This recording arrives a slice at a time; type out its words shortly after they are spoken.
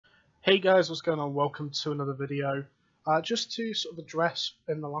Hey guys, what's going on? Welcome to another video. Just to sort of address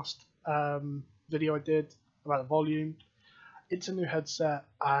in the last video I did about the volume, it's a new headset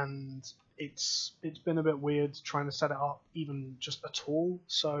and it's been a bit weird trying to set it up even just at all.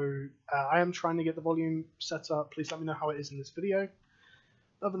 So I am trying to get the volume set up. Please let me know how it is in this video.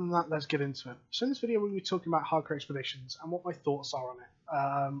 Other than that, let's get into it. So in this video we'll be talking about hardcore expeditions and what my thoughts are on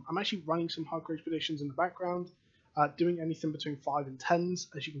it. I'm actually running some hardcore expeditions in the background. Doing anything between 5 and 10s.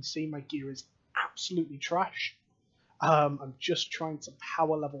 As you can see, my gear is absolutely trash. I'm just trying to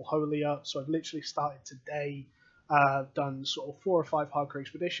power level Holy up, so I've literally started today, done sort of 4 or 5 hardcore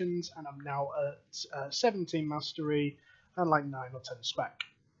expeditions, and I'm now at 17 mastery and like 9 or 10 spec.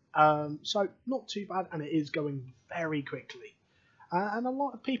 So not too bad, and it is going very quickly. And a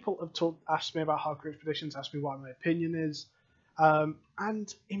lot of people have asked me about hardcore expeditions, asked me what my opinion is,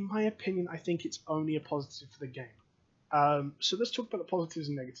 and in my opinion, I think it's only a positive for the game. So let's talk about the positives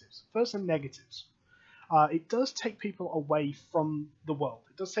and negatives. First, the negatives. It does take people away from the world.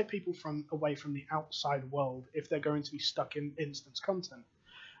 It does take people away from the outside world if they're going to be stuck in instance content.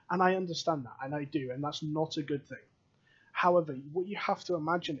 And I understand that, and I do, and that's not a good thing. However, what you have to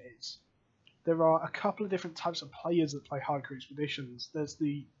imagine is there are a couple of different types of players that play hardcore expeditions. There's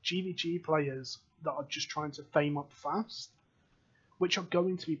the GVG players that are just trying to fame up fast, which are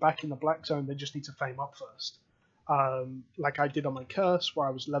going to be back in the black zone. They just need to fame up first. Like I did on my curse, where I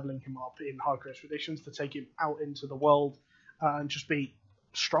was leveling him up in hardcore expeditions to take him out into the world and just be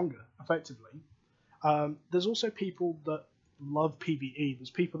stronger, effectively. There's also people that love PvE. There's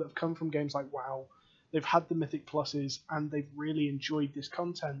people that have come from games like WoW. They've had the Mythic Pluses, and they've really enjoyed this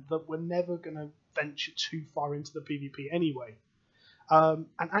content that we're never going to venture too far into the PvP anyway. And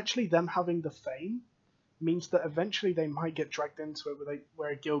actually them having the fame means that eventually they might get dragged into it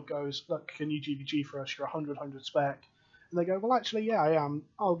where a guild goes, look, can you GVG for us? You're 100 spec. And they go, well, actually, yeah, I am.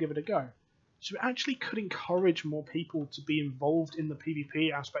 I'll give it a go. So it actually could encourage more people to be involved in the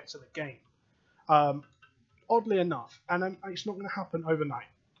PvP aspects of the game. Oddly enough, and it's not going to happen overnight.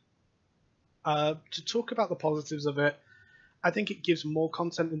 To talk about the positives of it, I think it gives more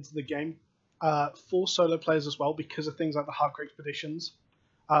content into the game for solo players as well, because of things like the hardcore expeditions.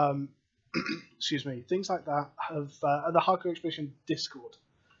 Excuse me, things like that have the hardcore expedition Discord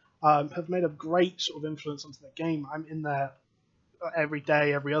have made a great sort of influence onto the game. I'm in there every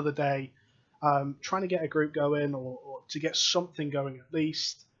day, every other day, trying to get a group going or to get something going at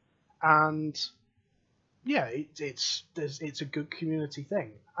least. And yeah, it's a good community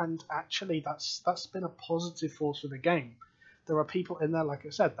thing, and actually that's been a positive force for the game. There are people in there, like I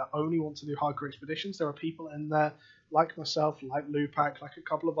said, that only want to do hardcore expeditions. There are people in there like myself, like Lupac, like a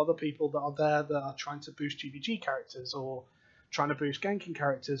couple of other people that are there that are trying to boost GVG characters or trying to boost ganking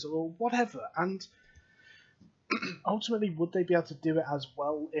characters or whatever. And ultimately, would they be able to do it as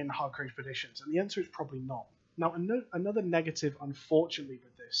well in hardcore expeditions? And the answer is probably not. Now, another negative, unfortunately,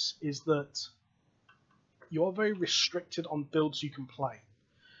 with this is that you are very restricted on builds you can play.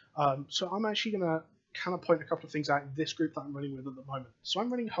 So I'm actually going to kind of point a couple of things out in this group that I'm running with at the moment. So I'm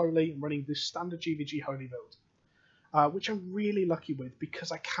running Holy, I'm running this standard GVG Holy build, which I'm really lucky with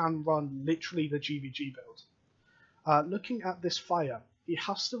because I can run literally the GVG build. Looking at this fire, he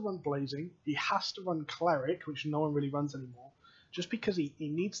has to run Blazing, he has to run Cleric, which no one really runs anymore, just because he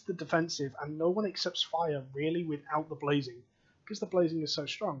needs the defensive, and no one accepts fire really without the Blazing, because the Blazing is so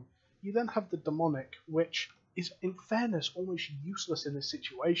strong. You then have the Demonic, which is, in fairness, almost useless in this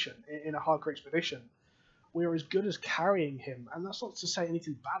situation, in a hardcore expedition. We're as good as carrying him, and that's not to say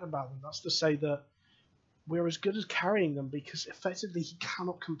anything bad about them, that's to say that we're as good as carrying them because effectively he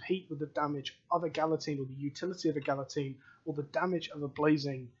cannot compete with the damage of a Galatine or the utility of a Galatine or the damage of a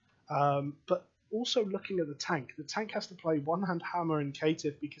Blazing. But also looking at the tank has to play one-hand hammer and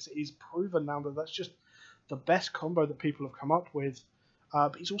caitiff because it is proven now that that's just the best combo that people have come up with.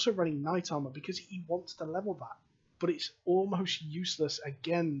 But he's also running Knight Armor because he wants to level that. But it's almost useless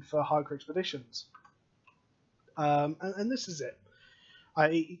again for hardcore expeditions. And this is it.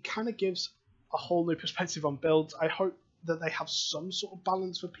 It kind of gives a whole new perspective on builds. I hope that they have some sort of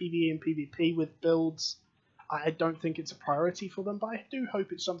balance for PvE and PvP with builds. I don't think it's a priority for them, but I do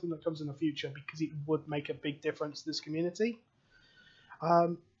hope it's something that comes in the future because it would make a big difference to this community.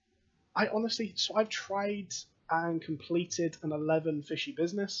 I've tried and completed an 11 fishy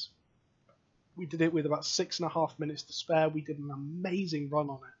business. We did it with about 6.5 minutes to spare. We did an amazing run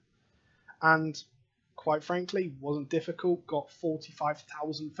on it. And quite frankly, wasn't difficult. Got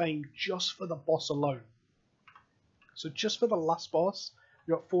 45,000 fame just for the boss alone. So just for the last boss,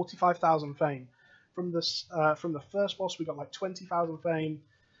 we got 45,000 fame. From the first boss, we got like 20,000 fame.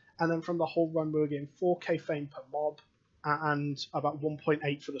 And then from the whole run, we were getting 4k fame per mob. and about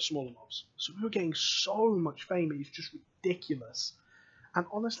 1.8 for the smaller mobs. So we were getting so much fame, it's just ridiculous. And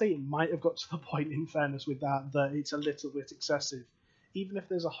honestly, it might have got to the point, in fairness with that it's a little bit excessive. Even if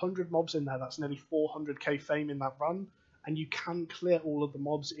there's 100 mobs in there, that's nearly 400k fame in that run, and you can clear all of the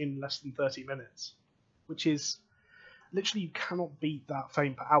mobs in less than 30 minutes, which is literally, you cannot beat that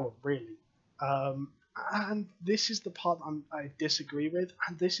fame per hour, really. And this is the part I disagree with,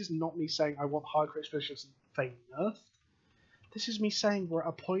 and this is not me saying I want hardcore expeditions fame nerfed. This is me saying we're at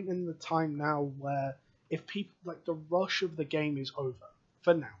a point in the time now where if people, like, the rush of the game is over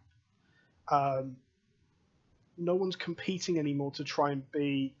for now. No one's competing anymore to try and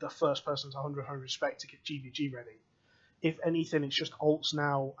be the first person to 100 spec to get GVG ready. If anything, it's just ults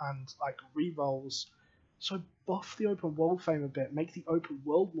now and like rerolls. So buff the open world fame a bit, make the open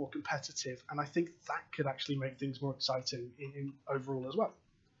world more competitive, and I think that could actually make things more exciting in overall as well.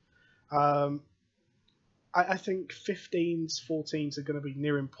 I think 15s, 14s are going to be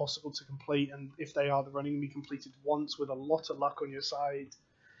near impossible to complete, and if they are, they're only going to be completed once with a lot of luck on your side.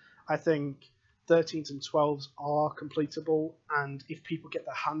 I think 13s and 12s are completable, and if people get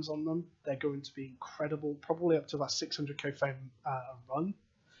their hands on them, they're going to be incredible, probably up to that 600k fame run.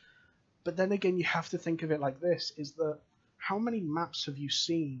 But then again, you have to think of it like this, is that how many maps have you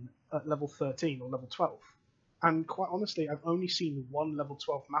seen at level 13 or level 12? And quite honestly, I've only seen one level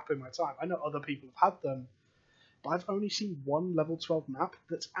 12 map in my time. I know other people have had them, but I've only seen one level 12 map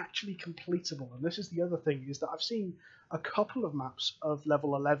that's actually completable. And this is the other thing, is that I've seen a couple of maps of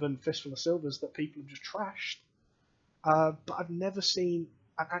level 11 Fistful of Silvers that people have just trashed. But I've never seen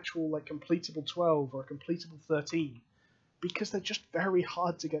an actual like completable 12 or a completable 13, because they're just very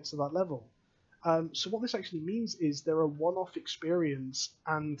hard to get to that level. So what this actually means is they're a one-off experience,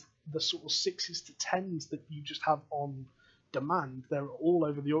 and the sort of 6s to 10s that you just have on demand, they're all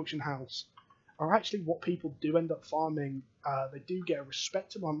over the auction house, are actually what people do end up farming. They do get a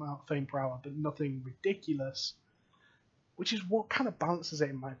respectable amount of fame per hour, but nothing ridiculous, which is what kind of balances it,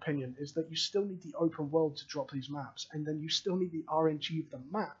 in my opinion, is that you still need the open world to drop these maps, and then you still need the RNG of the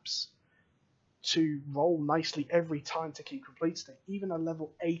maps to roll nicely every time to keep completing it. Even a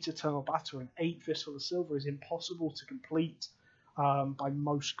level 8 Eternal Battle and 8 Fistful of Silver is impossible to complete by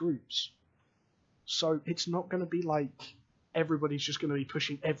most groups. So it's not going to be like everybody's just going to be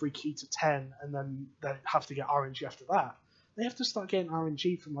pushing every key to 10 and then they have to get RNG after that. They have to start getting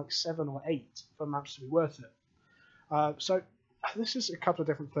RNG from like 7 or 8 for maps to be worth it. So this is a couple of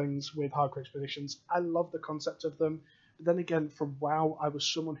different things with hardcore expeditions. I love the concept of them. But then again, from WoW, I was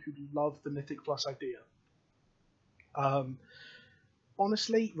someone who loved the Mythic Plus idea.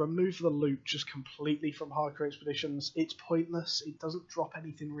 Honestly, remove the loot just completely from hardcore expeditions. It's pointless. It doesn't drop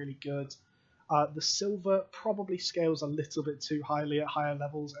anything really good. The silver probably scales a little bit too highly at higher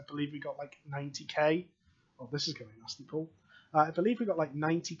levels. I believe we got like 90k. Oh, this is going to be nasty, Paul. I believe we got like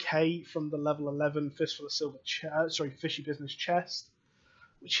 90k from the level 11 Fistful of Silver Fishy Business chest,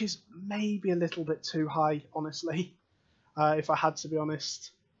 which is maybe a little bit too high, honestly, if I had to be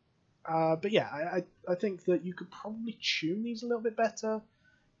honest. But yeah, I think that you could probably tune these a little bit better,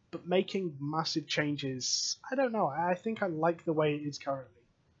 but making massive changes, I don't know. I think I like the way it is currently.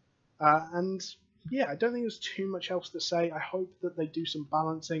 And yeah, I don't think there's too much else to say. I hope that they do some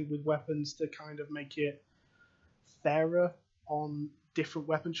balancing with weapons to kind of make it fairer on different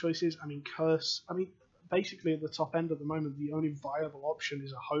weapon choices. I mean, Curse, basically at the top end at the moment, the only viable option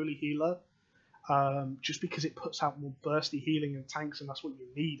is a Holy Healer, just because it puts out more bursty healing and tanks, and that's what you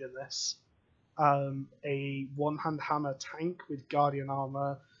need in this. A one-hand hammer tank with Guardian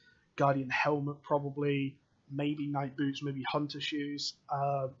armor, Guardian helmet probably, maybe Night Boots, maybe Hunter Shoes,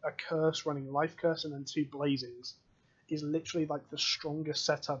 a Curse running Life Curse, and then 2 Blazings is literally like the strongest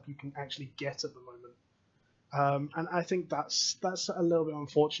setup you can actually get at the moment. And I think that's a little bit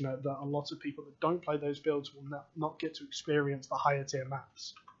unfortunate that a lot of people that don't play those builds will not get to experience the higher tier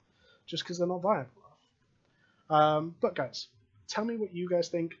maps, just because they're not viable enough. But guys, tell me what you guys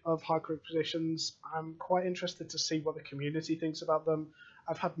think of hardcore expeditions. I'm quite interested to see what the community thinks about them.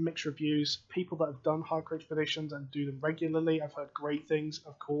 I've had mixed reviews. People that have done hardcore expeditions and do them regularly, I've heard great things,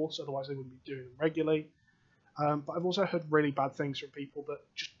 of course, otherwise they wouldn't be doing them regularly. But I've also heard really bad things from people that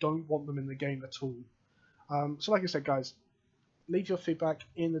just don't want them in the game at all. So like I said, guys, leave your feedback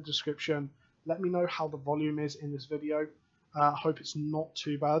in the description. Let me know how the volume is in this video. I hope it's not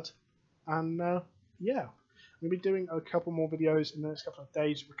too bad. And yeah, I'm going to be doing a couple more videos in the next couple of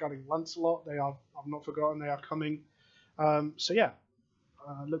days regarding Lancelot. I've not forgotten, they are coming. So yeah,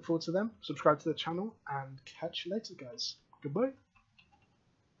 look forward to them. Subscribe to the channel and catch you later, guys. Goodbye.